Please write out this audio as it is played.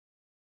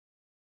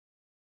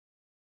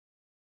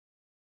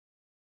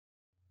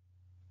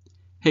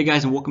Hey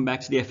guys, and welcome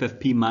back to the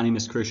FFP. My name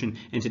is Christian,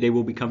 and today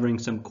we'll be covering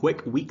some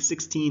quick Week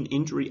 16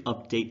 injury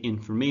update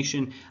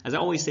information. As I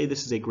always say,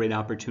 this is a great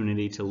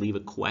opportunity to leave a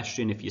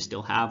question if you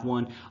still have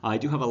one. I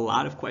do have a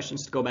lot of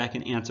questions to go back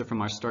and answer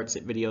from our start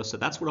sit video, so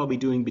that's what I'll be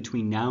doing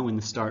between now and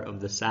the start of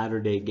the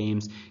Saturday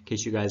games, in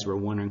case you guys were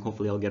wondering.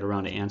 Hopefully I'll get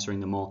around to answering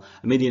them all.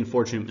 I made the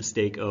unfortunate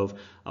mistake of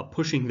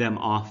pushing them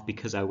off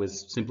because I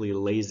was simply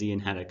lazy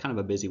and had a kind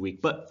of a busy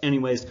week. But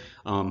anyways,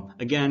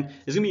 again,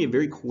 it's going to be a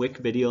very quick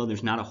video.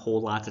 There's not a whole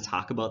lot to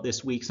talk about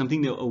this week.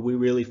 Something that we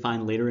really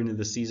find later into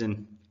the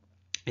season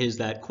is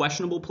that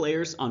questionable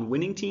players on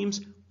winning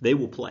teams, they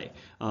will play.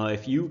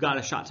 If you got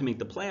a shot to make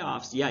the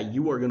playoffs, yeah,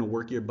 you are going to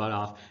work your butt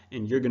off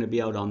and you're going to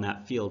be out on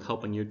that field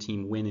helping your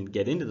team win and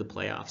get into the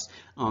playoffs.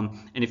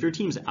 And if your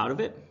team's out of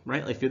it,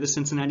 right, like if you're the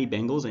Cincinnati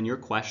Bengals and you're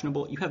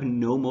questionable, you have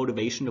no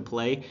motivation to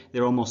play.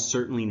 They're almost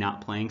certainly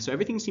not playing. So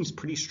everything seems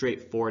pretty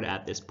straightforward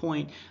at this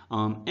point.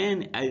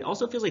 And it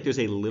also feels like there's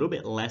a little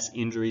bit less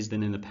injuries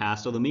than in the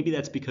past, although maybe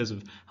that's because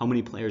of how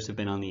many players have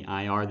been on the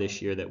IR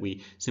this year that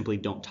we simply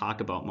don't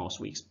talk about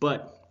most weeks.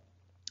 But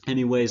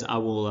anyways, I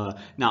will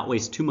not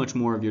waste too much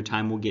more of your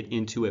time. We'll get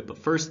into it. But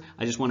first,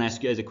 I just want to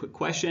ask you guys a quick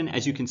question.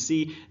 As you can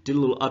see, did a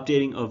little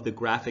updating of the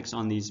graphics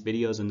on these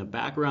videos and the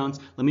backgrounds.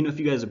 Let me know if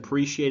you guys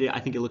appreciate it. I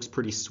think it looks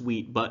pretty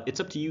sweet, but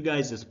it's up to you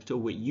guys as to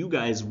what you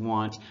guys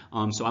want.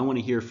 So I want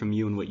to hear from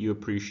you and what you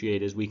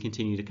appreciate as we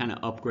continue to kind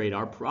of upgrade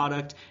our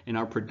product and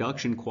our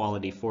production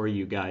quality for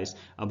you guys.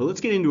 But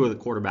let's get into the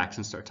quarterbacks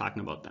and start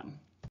talking about them.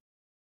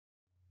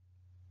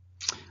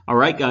 All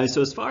right, guys,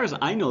 so as far as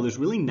I know, there's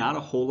really not a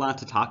whole lot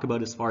to talk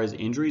about as far as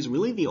injuries.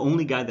 Really, the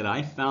only guy that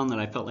I found that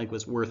I felt like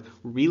was worth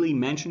really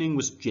mentioning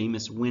was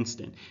Jameis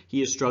Winston.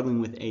 He is struggling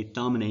with a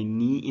thumb and a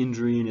knee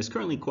injury and is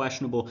currently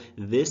questionable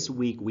this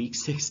week, Week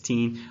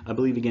 16, I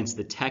believe, against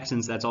the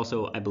Texans. That's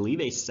also, I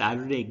believe, a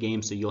Saturday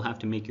game, so you'll have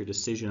to make your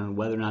decision on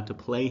whether or not to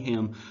play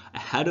him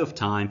ahead of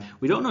time.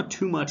 We don't know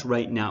too much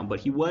right now, but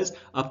he was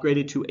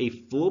upgraded to a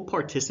full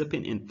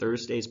participant in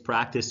Thursday's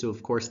practice, so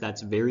of course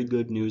that's very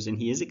good news, and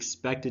he is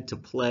expected to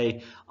play.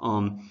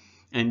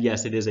 And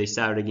yes, it is a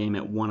Saturday game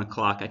at 1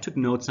 o'clock. I took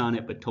notes on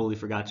it, but totally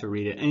forgot to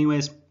read it.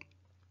 Anyways,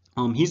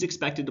 he's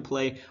expected to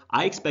play.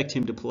 I expect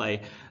him to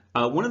play.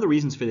 One of the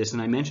reasons for this,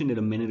 and I mentioned it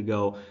a minute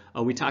ago,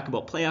 we talk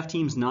about playoff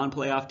teams,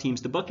 non-playoff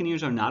teams. The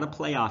Buccaneers are not a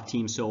playoff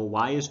team, so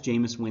why is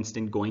Jameis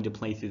Winston going to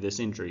play through this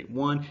injury?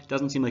 One,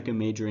 doesn't seem like a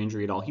major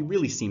injury at all. He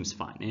really seems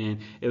fine, and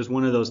it was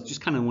one of those,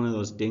 just kind of one of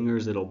those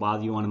dingers that'll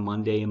bother you on a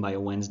Monday, and by a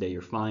Wednesday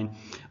you're fine.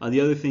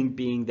 The other thing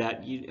being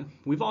that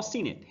we've all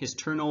seen it. His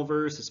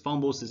turnovers, his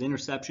fumbles, his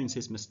interceptions,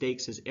 his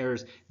mistakes, his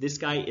errors. This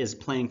guy is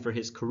playing for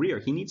his career.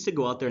 He needs to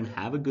go out there and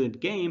have a good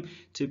game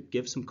to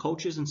give some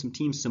coaches and some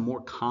teams some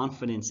more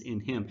confidence in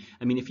him.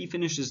 I mean, if he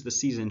finishes the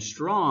season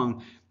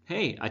strong,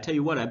 hey, I tell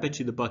you what, I bet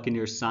you the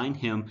Buccaneers sign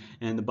him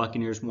and the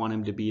Buccaneers want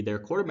him to be their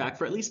quarterback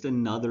for at least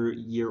another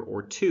year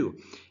or two.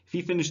 If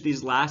he finished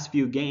these last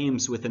few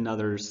games with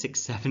another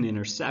 6-7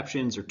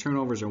 interceptions or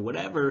turnovers or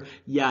whatever,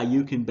 yeah,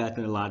 you can bet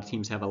that a lot of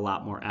teams have a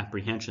lot more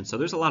apprehension. So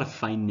there's a lot of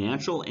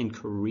financial and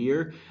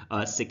career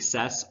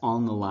success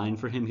on the line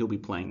for him. He'll be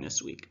playing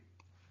this week.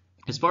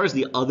 As far as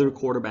the other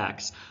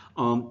quarterbacks,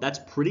 that's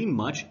pretty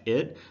much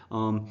it.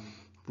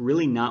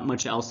 Really not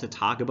much else to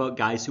talk about.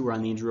 Guys who were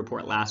on the injury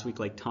report last week,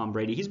 like Tom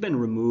Brady, he's been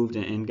removed,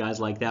 and guys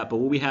like that. But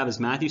what we have is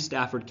Matthew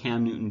Stafford,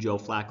 Cam Newton, Joe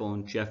Flacco,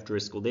 and Jeff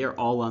Driscoll. They are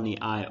all on the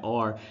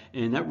IR,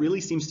 and that really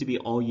seems to be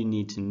all you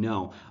need to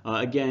know.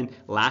 Again,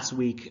 last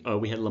week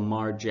we had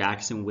Lamar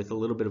Jackson with a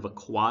little bit of a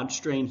quad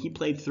strain. He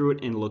played through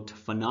it and looked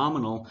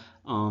phenomenal.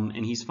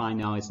 And he's fine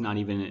now. It's not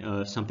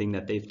even something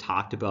that they've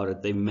talked about or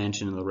they've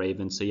mentioned in the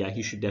Ravens. So yeah,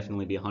 he should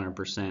definitely be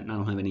 100%. And I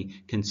don't have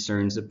any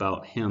concerns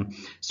about him.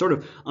 Sort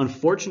of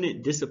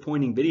unfortunate,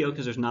 disappointing video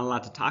because there's not a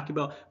lot to talk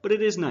about, but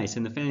it is nice.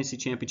 In the fantasy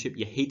championship,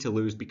 you hate to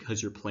lose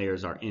because your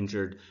players are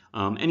injured.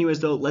 Anyways,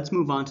 though, let's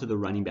move on to the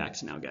running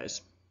backs now,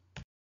 guys.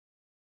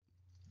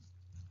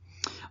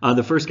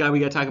 The first guy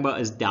we got to talk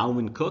about is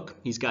Dalvin Cook.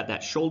 He's got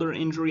that shoulder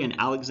injury, and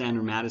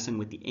Alexander Mattison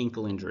with the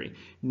ankle injury.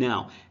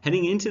 Now,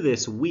 heading into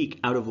this week,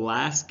 out of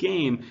last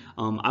game,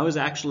 I was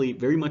actually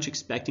very much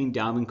expecting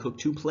Dalvin Cook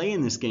to play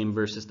in this game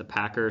versus the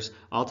Packers.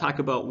 I'll talk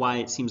about why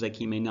it seems like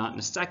he may not in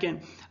a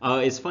second.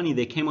 It's funny,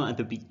 they came out at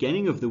the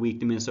beginning of the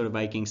week, the Minnesota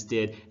Vikings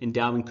did, and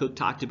Dalvin Cook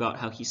talked about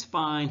how he's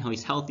fine, how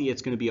he's healthy,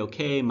 it's going to be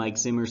okay. Mike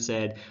Zimmer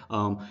said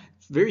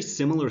very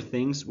similar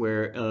things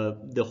where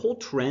the whole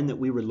trend that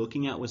we were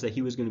looking at was that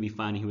he was going to be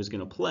fine and he was going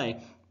to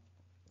play.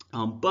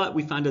 But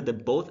we found out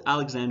that both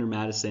Alexander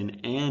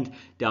Mattison and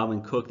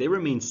Dalvin Cook, they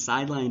remain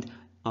sidelined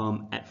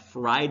at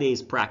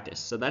Friday's practice.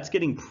 So that's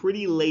getting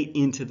pretty late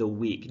into the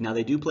week. Now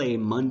they do play a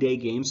Monday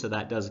game, so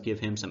that does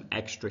give him some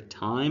extra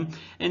time.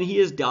 And he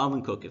is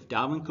Dalvin Cook. If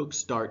Dalvin Cook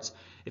starts,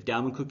 if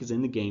Dalvin Cook is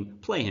in the game,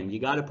 play him. You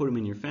got to put him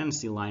in your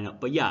fantasy lineup.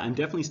 But yeah, I'm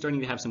definitely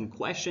starting to have some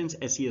questions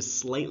as he is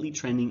slightly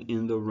trending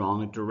in the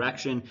wrong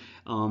direction.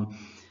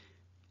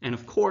 And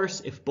of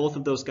course, if both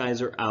of those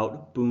guys are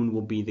out, Boone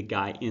will be the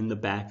guy in the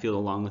backfield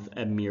along with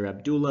Amir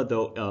Abdullah,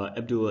 though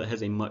Abdullah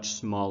has a much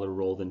smaller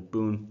role than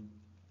Boone.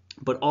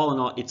 But all in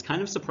all, it's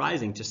kind of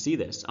surprising to see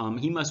this.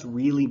 He must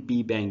really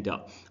be banged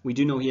up. We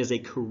do know he has a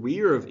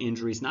career of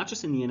injuries, not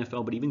just in the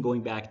NFL, but even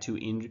going back to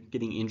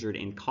getting injured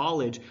in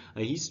college.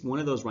 He's one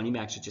of those running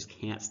backs that just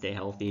can't stay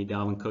healthy.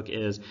 Dalvin Cook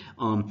is.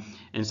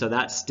 And so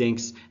that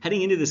stinks.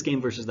 Heading into this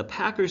game versus the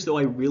Packers, though,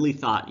 I really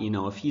thought,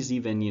 if he's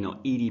even,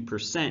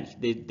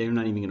 80%, they're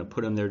not even going to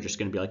put him. They're just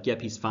going to be like,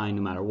 yep, he's fine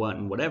no matter what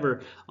and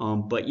whatever.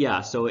 But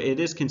yeah, so it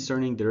is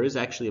concerning. There is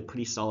actually a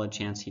pretty solid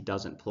chance he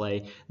doesn't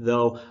play,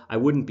 though I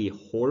wouldn't be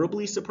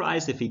horribly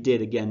surprised if he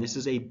did. Again, this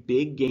is a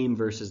big game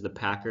versus the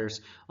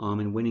Packers,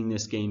 and winning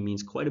this game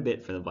means quite a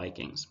bit for the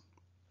Vikings.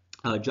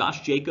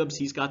 Josh Jacobs,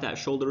 he's got that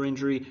shoulder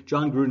injury.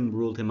 John Gruden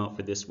ruled him out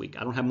for this week.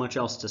 I don't have much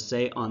else to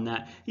say on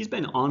that. He's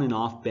been on and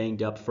off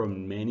banged up for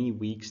many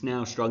weeks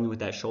now, struggling with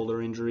that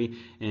shoulder injury.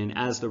 And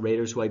as the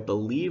Raiders, who I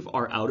believe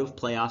are out of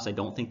playoffs, I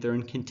don't think they're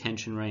in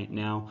contention right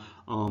now.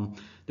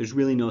 There's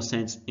really no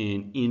sense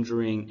in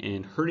injuring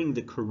and hurting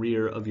the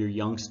career of your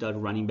young stud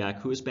running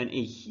back who has been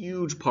a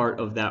huge part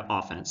of that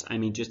offense. I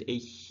mean, just a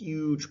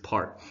huge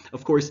part.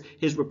 Of course,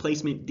 his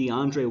replacement,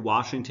 DeAndre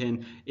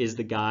Washington, is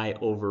the guy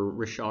over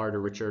Richard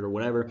or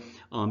whatever.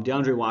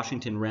 DeAndre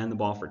Washington ran the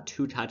ball for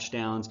 2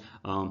 touchdowns,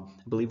 I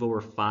believe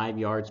over 5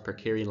 yards per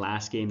carry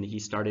last game that he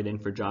started in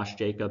for Josh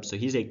Jacobs. So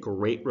he's a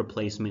great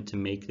replacement to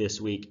make this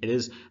week. It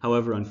is,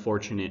 however,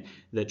 unfortunate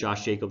that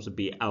Josh Jacobs will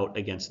be out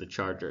against the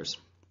Chargers.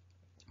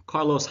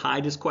 Carlos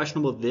Hyde is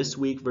questionable this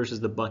week versus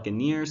the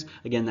Buccaneers.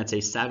 Again, that's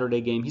a Saturday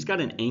game. He's got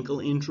an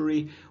ankle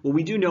injury. What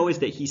we do know is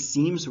that he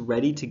seems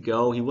ready to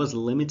go. He was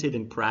limited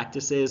in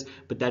practices,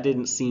 but that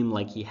didn't seem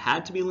like he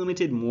had to be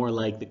limited, more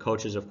like the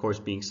coaches, of course,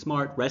 being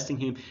smart, resting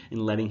him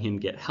and letting him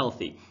get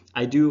healthy.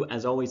 I do,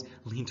 as always,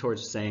 lean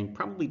towards saying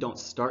probably don't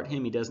start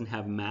him. He doesn't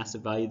have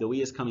massive value, though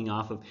he is coming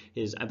off of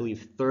his, I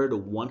believe, third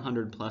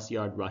 100-plus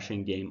yard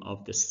rushing game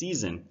of the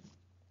season.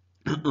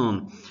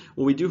 What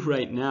we do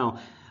right now,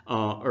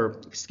 what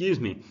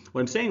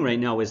I'm saying right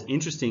now is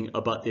interesting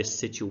about this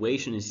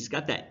situation is he's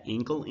got that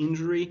ankle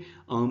injury,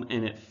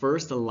 and at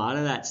first a lot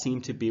of that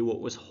seemed to be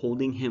what was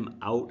holding him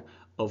out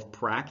of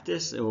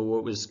practice, or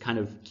what was kind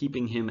of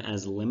keeping him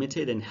as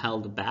limited and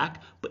held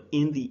back. But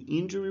in the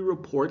injury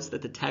reports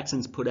that the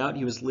Texans put out,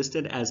 he was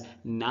listed as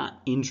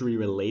not injury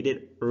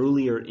related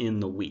earlier in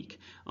the week.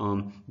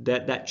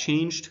 That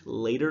changed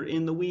later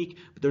in the week,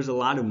 but there's a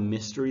lot of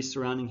mystery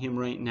surrounding him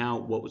right now.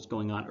 What was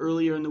going on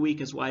earlier in the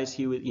week is why is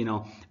he would,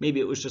 maybe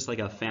it was just like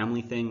a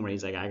family thing where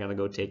he's like, I gotta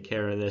go take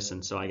care of this,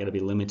 and so I gotta be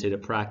limited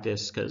at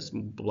practice because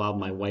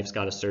my wife's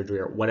got a surgery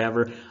or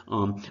whatever.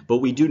 But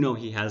we do know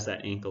he has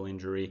that ankle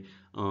injury.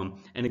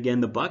 And again,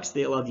 the Bucs,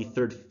 they allow the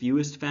third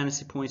fewest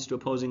fantasy points to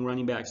opposing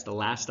running backs the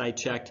last I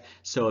checked.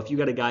 So if you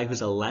got a guy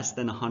who's a less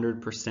than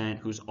 100%,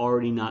 who's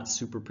already not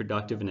super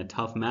productive in a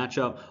tough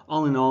matchup,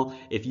 all in all,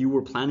 if you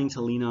were planning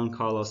to lean on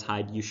Carlos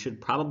Hyde, you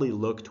should probably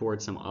look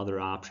towards some other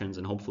options,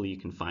 and hopefully you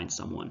can find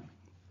someone.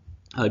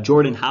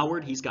 Jordan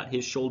Howard, he's got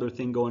his shoulder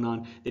thing going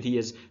on that he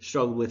has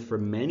struggled with for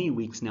many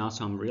weeks now,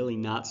 so I'm really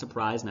not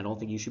surprised, and I don't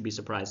think you should be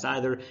surprised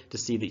either to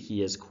see that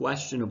he is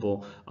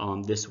questionable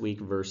this week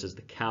versus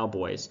the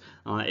Cowboys.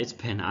 It's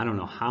been, I don't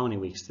know how many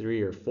weeks,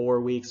 3 or 4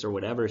 weeks or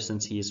whatever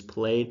since he's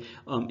played.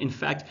 In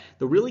fact,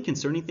 the really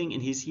concerning thing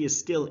is he is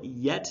still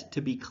yet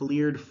to be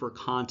cleared for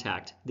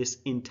contact this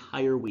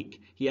entire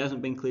week. He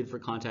hasn't been cleared for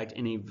contact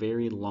in a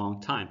very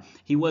long time.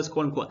 He was,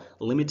 quote unquote,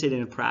 limited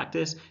in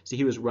practice, so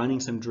he was running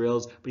some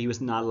drills, but he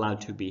was not allowed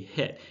to be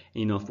hit.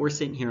 And, if we're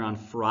sitting here on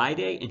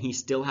Friday and he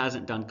still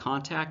hasn't done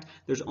contact,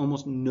 there's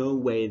almost no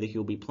way that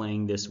he'll be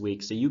playing this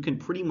week. So you can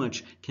pretty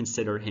much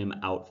consider him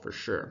out for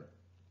sure.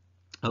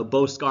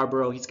 Bo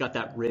Scarborough, he's got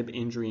that rib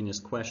injury and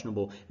is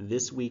questionable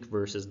this week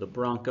versus the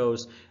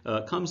Broncos.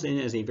 Comes in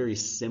as a very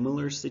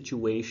similar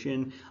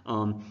situation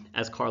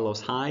as Carlos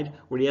Hyde,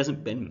 where he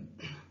hasn't been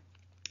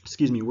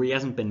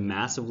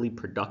massively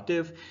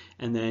productive,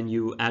 and then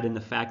you add in the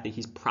fact that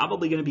he's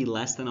probably going to be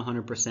less than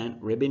 100%.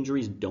 Rib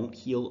injuries don't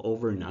heal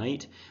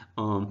overnight,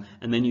 and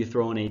then you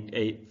throw in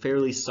a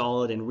fairly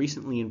solid and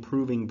recently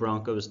improving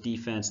Broncos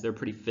defense. They're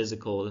pretty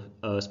physical,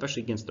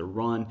 especially against the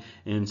run,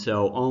 and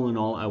so all in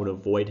all, I would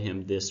avoid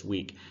him this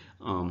week.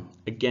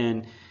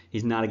 Again,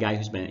 he's not a guy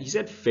he's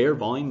had fair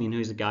volume.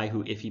 He's a guy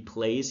who, if he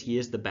plays, he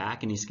is the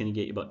back and he's going to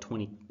get you about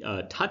 20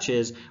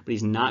 touches, but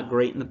he's not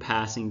great in the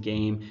passing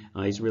game.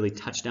 He's really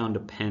touchdown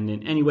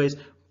dependent. Anyways,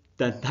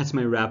 that's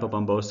my wrap up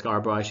on Bo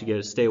Scarborough. I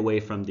should stay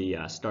away from the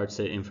start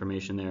sit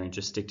information there and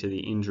just stick to the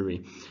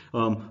injury.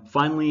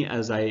 Finally,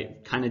 as I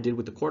kind of did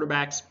with the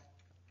quarterbacks,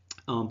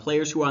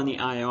 players who are on the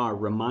IR,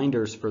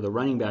 reminders for the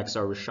running backs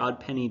are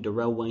Rashad Penny,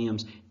 Darrell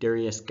Williams,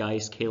 Darius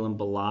Geis, Kalen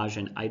Ballage,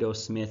 and Ito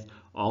Smith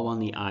all on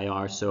the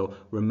IR. So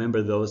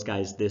remember those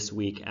guys this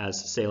week,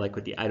 as say like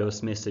with the Ito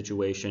Smith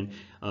situation,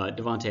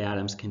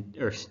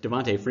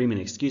 Devonta Freeman,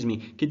 excuse me,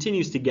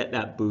 continues to get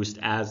that boost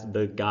as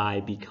the guy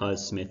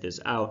because Smith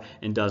is out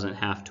and doesn't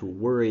have to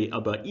worry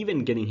about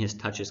even getting his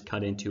touches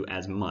cut into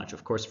as much.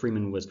 Of course,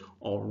 Freeman was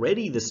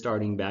already the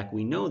starting back,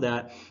 we know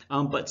that,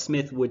 but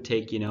Smith would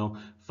take,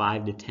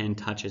 5 to 10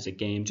 touches a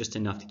game, just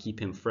enough to keep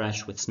him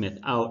fresh. With Smith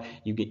out,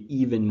 you get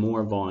even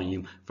more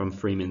volume from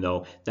Freeman,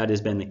 though. That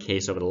has been the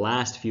case over the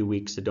last few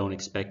weeks, so don't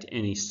expect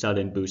any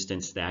sudden boost in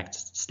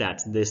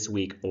stats this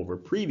week over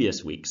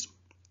previous weeks.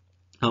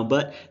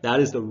 But that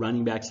is the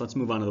running backs. Let's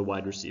move on to the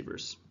wide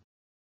receivers.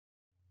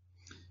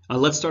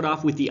 Let's start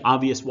off with the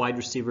obvious wide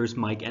receivers,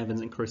 Mike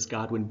Evans and Chris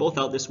Godwin, both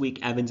out this week.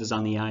 Evans is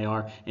on the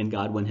IR and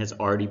Godwin has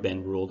already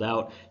been ruled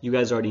out. You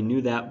guys already knew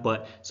that,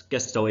 but I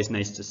guess it's always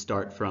nice to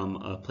start from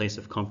a place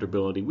of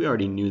comfortability. We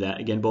already knew that.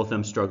 Again, both of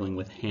them struggling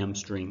with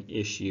hamstring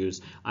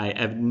issues. I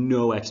have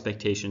no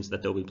expectations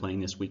that they'll be playing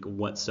this week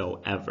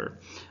whatsoever.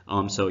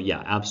 So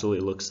yeah,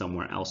 absolutely look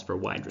somewhere else for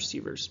wide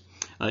receivers.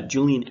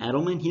 Julian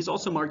Edelman, he's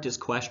also marked as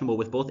questionable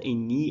with both a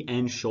knee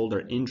and shoulder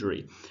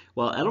injury.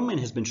 While Edelman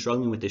has been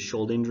struggling with his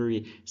shoulder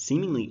injury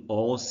seemingly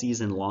all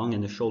season long,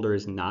 and the shoulder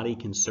is not a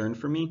concern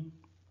for me,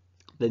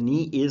 the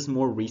knee is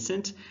more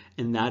recent,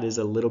 and that is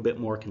a little bit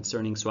more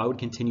concerning, so I would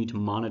continue to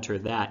monitor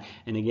that.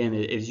 And again,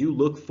 as you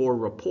look for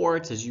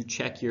reports, as you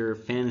check your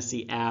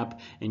fantasy app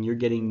and you're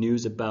getting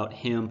news about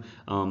him,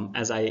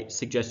 as I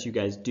suggest you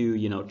guys do,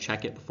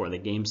 check it before the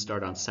games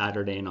start on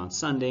Saturday and on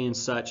Sunday and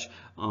such.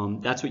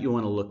 That's what you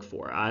want to look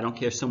for. I don't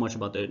care so much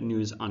about the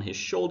news on his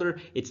shoulder.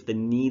 It's the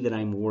knee that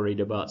I'm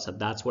worried about, so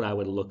that's what I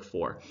would look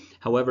for.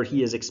 However,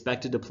 he is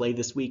expected to play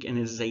this week, and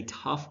it is a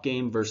tough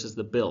game versus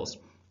the Bills.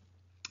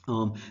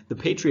 The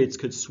Patriots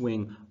could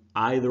swing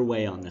either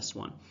way on this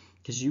one,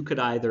 because you could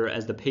either,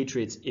 as the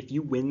Patriots, if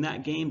you win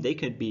that game, they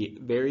could be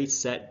very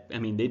set. I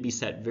mean, they'd be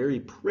set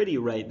very pretty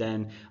right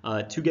then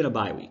to get a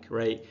bye week,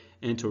 right?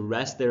 And to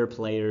rest their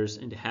players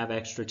and to have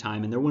extra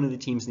time. And they're one of the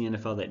teams in the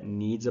NFL that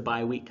needs a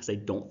bye week, because I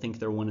don't think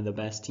they're one of the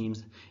best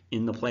teams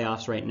in the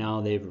playoffs right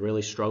now. They've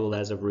really struggled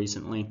as of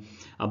recently.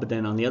 But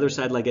then on the other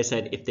side, like I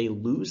said, if they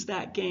lose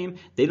that game,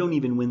 they don't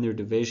even win their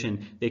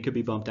division. They could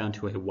be bumped down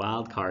to a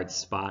wild card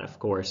spot, of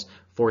course,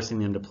 forcing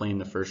them to play in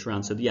the first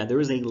round. So yeah,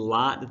 there is a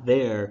lot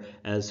there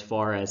as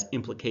far as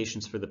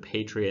implications for the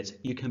Patriots.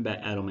 You can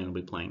bet Edelman will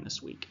be playing this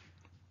week.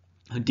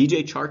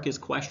 DJ Chark is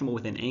questionable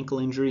with an ankle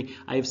injury.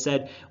 I have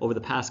said over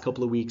the past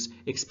couple of weeks,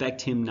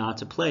 expect him not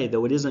to play,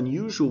 though it is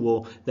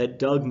unusual that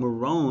Doug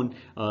Marrone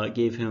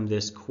gave him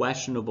this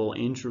questionable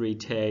injury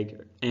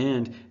tag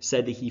and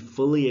said that he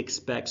fully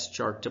expects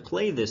Chark to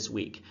play this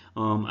week.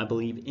 I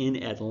believe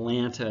in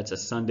Atlanta. It's a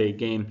Sunday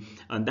game.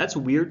 That's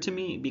weird to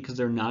me because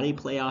they're not a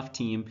playoff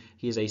team.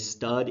 He is a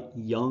stud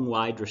young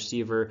wide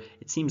receiver.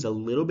 It seems a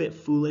little bit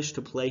foolish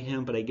to play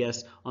him, but I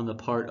guess on the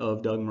part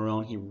of Doug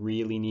Marrone, he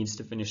really needs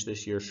to finish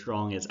this year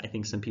strong, as I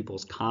think some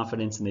people's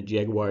confidence in the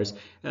Jaguars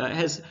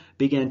has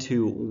begun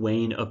to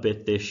wane a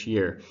bit this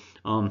year.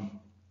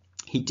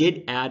 He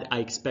did add, I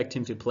expect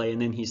him to play,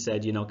 and then he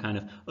said, kind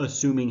of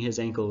assuming his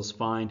ankle is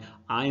fine.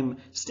 I'm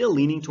still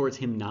leaning towards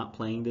him not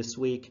playing this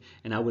week,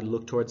 and I would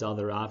look towards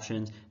other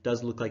options.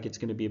 Does look like it's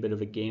going to be a bit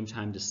of a game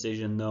time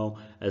decision, though,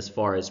 as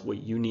far as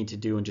what you need to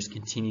do, and just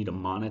continue to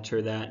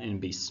monitor that and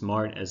be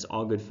smart, as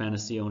all good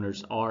fantasy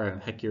owners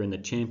are. Heck, you're in the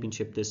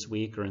championship this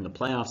week, or in the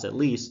playoffs at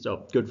least,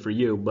 so good for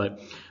you. But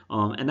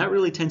and that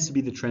really tends to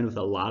be the trend with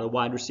a lot of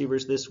wide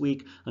receivers this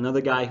week.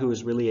 Another guy who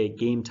is really a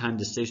game time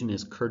decision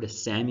is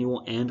Curtis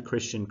Samuel and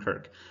Christian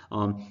Kirk.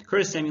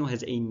 Curtis Samuel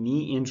has a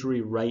knee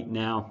injury right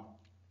now.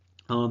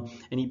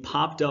 And he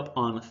popped up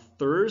on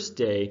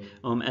Thursday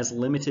as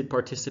limited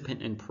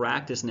participant in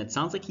practice, and it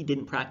sounds like he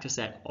didn't practice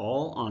at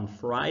all on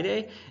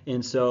Friday,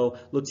 and so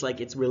looks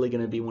like it's really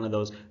going to be one of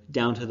those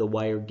down to the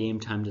wire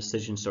game time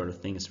decision sort of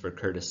things for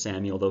Curtis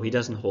Samuel. Though he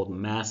doesn't hold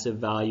massive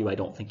value, I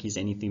don't think he's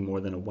anything more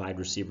than a wide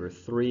receiver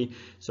 3,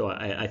 so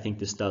I think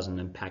this doesn't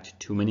impact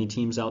too many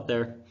teams out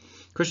there.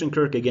 Christian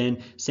Kirk,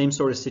 again, same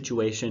sort of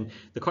situation.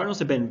 The Cardinals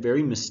have been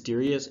very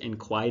mysterious and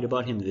quiet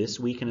about him this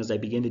week, and as I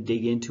begin to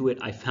dig into it,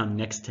 I found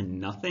next to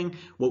nothing.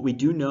 What we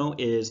do know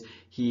is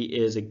he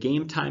is a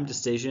game time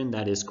decision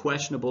that is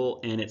questionable,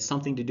 and it's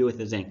something to do with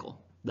his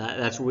ankle.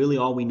 That's really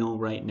all we know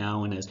right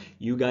now, and as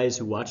you guys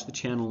who watch the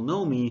channel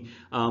know me,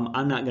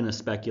 I'm not going to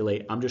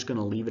speculate. I'm just going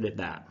to leave it at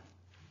that.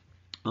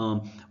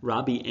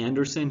 Robbie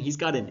Anderson, he's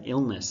got an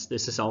illness.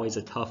 This is always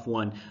a tough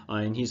one,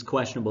 and he's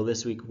questionable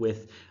this week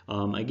with,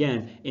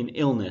 again, an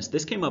illness.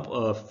 This came up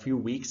a few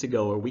weeks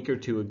ago, or a week or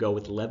two ago,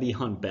 with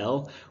Le'Veon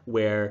Bell,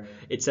 where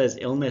it says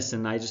illness,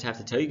 and I just have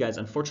to tell you guys,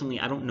 unfortunately,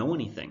 I don't know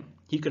anything.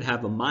 He could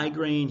have a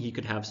migraine, he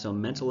could have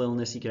some mental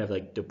illness, he could have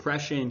like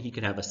depression, he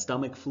could have a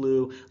stomach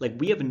flu. Like,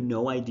 we have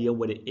no idea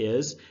what it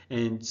is,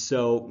 and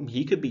so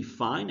he could be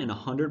fine and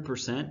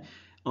 100%.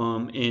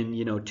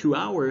 In 2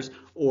 hours,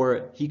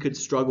 or he could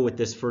struggle with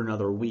this for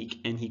another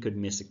week and he could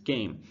miss a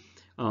game.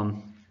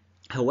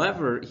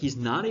 However, he's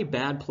not a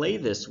bad play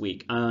this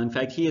week. In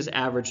fact, he has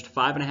averaged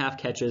 5.5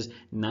 catches,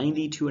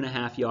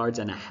 92.5 yards,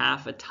 and a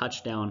half a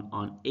touchdown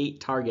on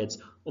 8 targets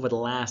over the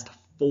last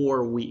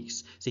 4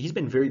 weeks. So he's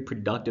been very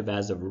productive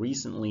as of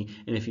recently,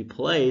 and if he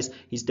plays,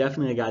 he's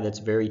definitely a guy that's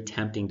very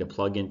tempting to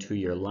plug into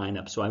your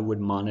lineup. So I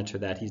would monitor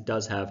that. He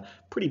does have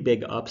pretty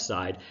big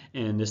upside,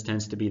 and this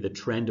tends to be the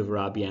trend of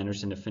Robbie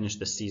Anderson to finish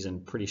the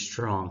season pretty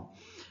strong.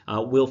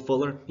 Will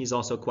Fuller, he's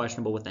also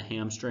questionable with a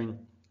hamstring.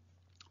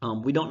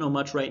 We don't know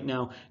much right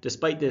now,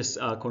 despite this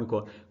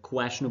quote-unquote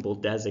questionable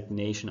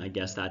designation, I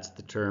guess that's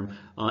the term.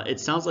 It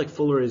sounds like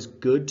Fuller is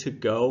good to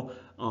go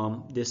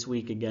this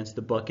week against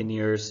the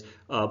Buccaneers,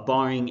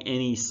 barring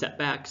any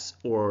setbacks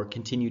or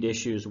continued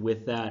issues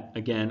with that.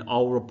 Again,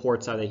 all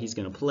reports are that he's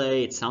going to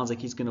play. It sounds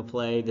like he's going to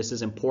play. This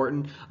is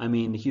important. I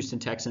mean, the Houston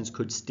Texans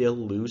could still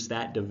lose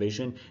that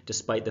division,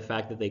 despite the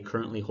fact that they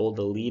currently hold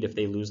the lead. If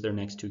they lose their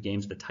next 2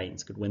 games, the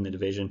Titans could win the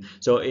division.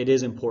 So it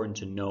is important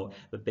to note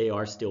that they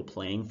are still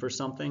playing for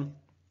something.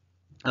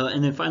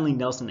 And then finally,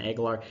 Nelson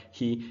Aguilar,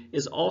 he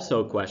is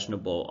also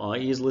questionable.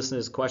 He is listed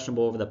as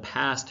questionable over the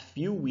past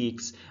few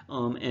weeks,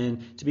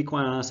 and to be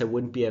quite honest, I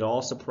wouldn't be at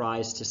all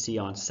surprised to see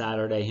on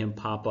Saturday him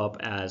pop up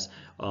as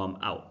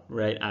out,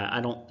 right? I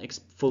don't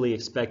fully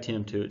expect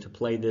him to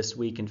play this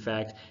week. In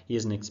fact, he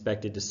isn't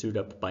expected to suit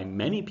up by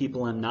many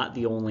people. I'm not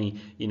the only,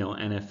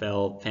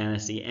 NFL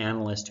fantasy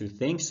analyst who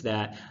thinks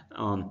that.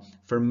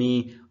 For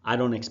me, I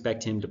don't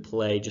expect him to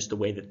play just the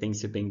way that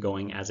things have been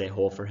going as a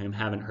whole for him.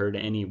 Haven't heard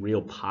any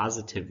real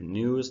positive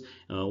news,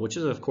 which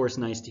is of course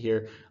nice to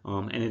hear.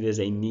 And it is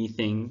a knee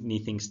thing. Knee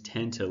things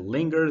tend to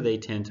linger. They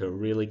tend to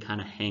really kind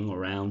of hang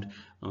around.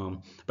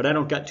 But I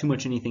don't got too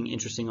much anything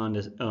interesting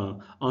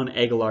on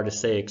Aguilar to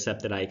say,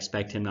 except that I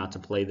expect him not to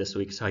play this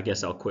week. So I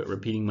guess I'll quit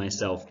repeating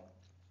myself.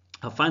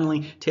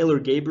 Finally, Taylor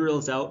Gabriel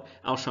is out.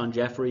 Alshon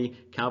Jeffrey,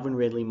 Calvin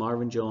Ridley,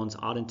 Marvin Jones,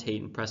 Auden Tate,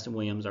 and Preston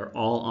Williams are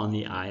all on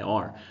the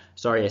IR.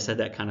 Sorry, I said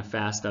that kind of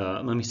fast.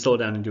 Let me slow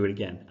down and do it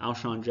again.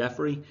 Alshon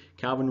Jeffrey,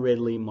 Calvin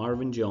Ridley,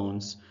 Marvin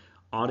Jones,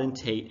 Auden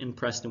Tate, and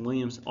Preston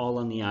Williams all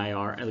on the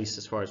IR, at least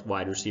as far as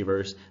wide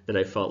receivers that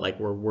I felt like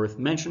were worth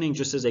mentioning.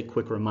 Just as a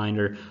quick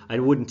reminder, I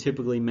wouldn't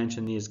typically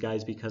mention these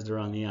guys because they're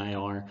on the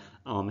IR,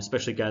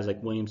 especially guys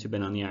like Williams who've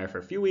been on the IR for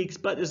a few weeks,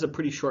 but this is a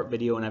pretty short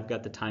video and I've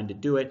got the time to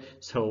do it,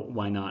 so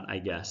why not, I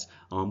guess.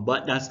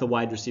 But that's the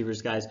wide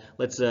receivers, guys.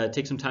 Let's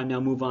take some time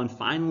now, move on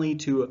finally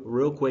to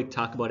real quick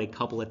talk about a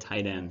couple of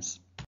tight ends.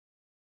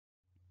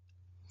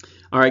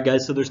 All right,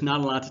 guys, so there's not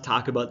a lot to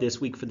talk about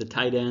this week for the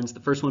tight ends. The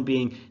first one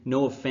being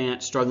Noah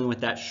Fant, struggling with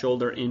that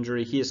shoulder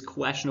injury. He is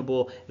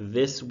questionable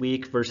this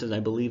week versus, I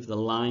believe, the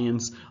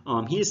Lions.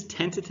 He is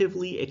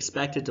tentatively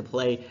expected to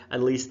play.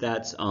 At least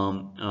that's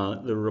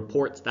the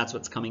reports. That's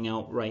what's coming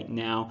out right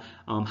now.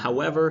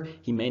 However,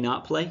 he may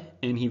not play,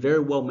 and he very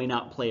well may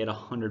not play at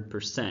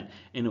 100%.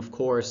 And, of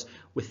course,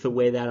 with the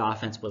way that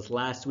offense was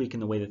last week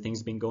and the way that things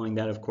have been going,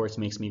 that, of course,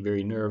 makes me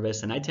very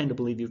nervous. And I tend to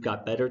believe you've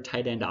got better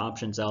tight end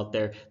options out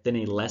there than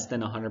a less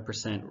than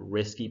 100%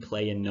 risky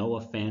play in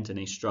Noah Fant and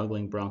a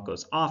struggling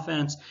Broncos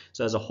offense.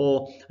 So as a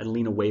whole, I'd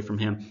lean away from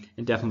him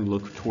and definitely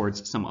look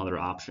towards some other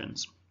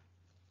options.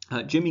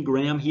 Jimmy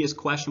Graham, he is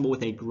questionable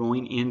with a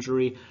groin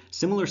injury.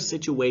 Similar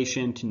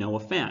situation to Noah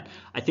Fant.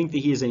 I think that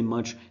he is a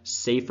much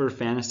safer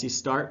fantasy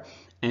start.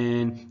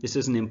 And this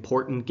is an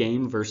important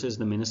game versus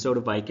the Minnesota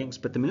Vikings.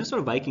 But the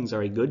Minnesota Vikings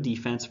are a good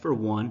defense for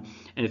one.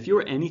 And if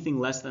you're anything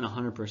less than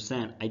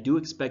 100%, I do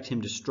expect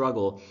him to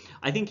struggle.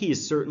 I think he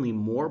is certainly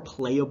more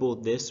playable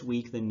this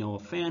week than Noah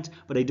Fant,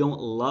 but I don't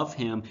love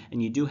him,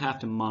 and you do have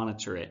to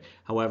monitor it.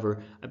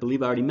 However, I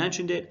believe I already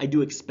mentioned it. I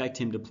do expect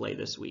him to play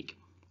this week.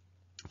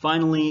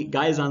 Finally,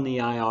 guys on the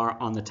IR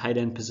on the tight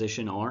end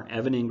position are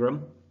Evan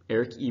Ingram,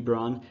 Eric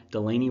Ebron,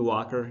 Delaney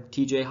Walker,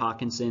 TJ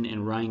Hawkinson,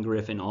 and Ryan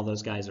Griffin. All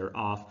those guys are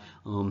off.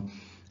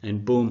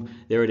 And boom,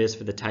 there it is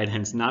for the tight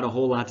ends. Not a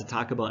whole lot to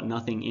talk about,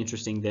 nothing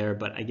interesting there,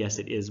 but I guess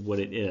it is what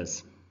it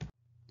is.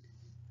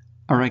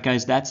 All right,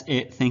 guys, that's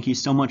it. Thank you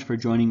so much for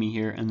joining me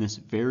here in this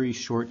very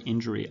short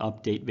injury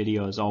update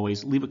video. As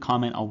always, leave a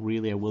comment. I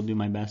will do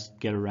my best to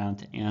get around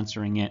to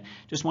answering it.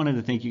 Just wanted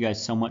to thank you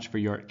guys so much for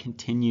your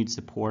continued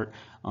support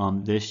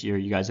this year.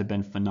 You guys have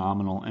been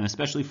phenomenal, and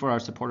especially for our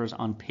supporters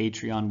on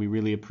Patreon, we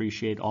really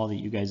appreciate all that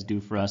you guys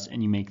do for us,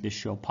 and you make this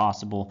show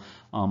possible.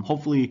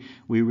 Hopefully,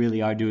 we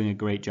really are doing a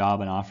great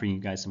job and offering you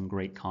guys some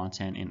great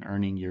content and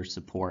earning your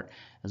support.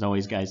 As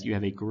always, guys, you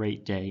have a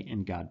great day,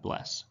 and God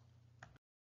bless.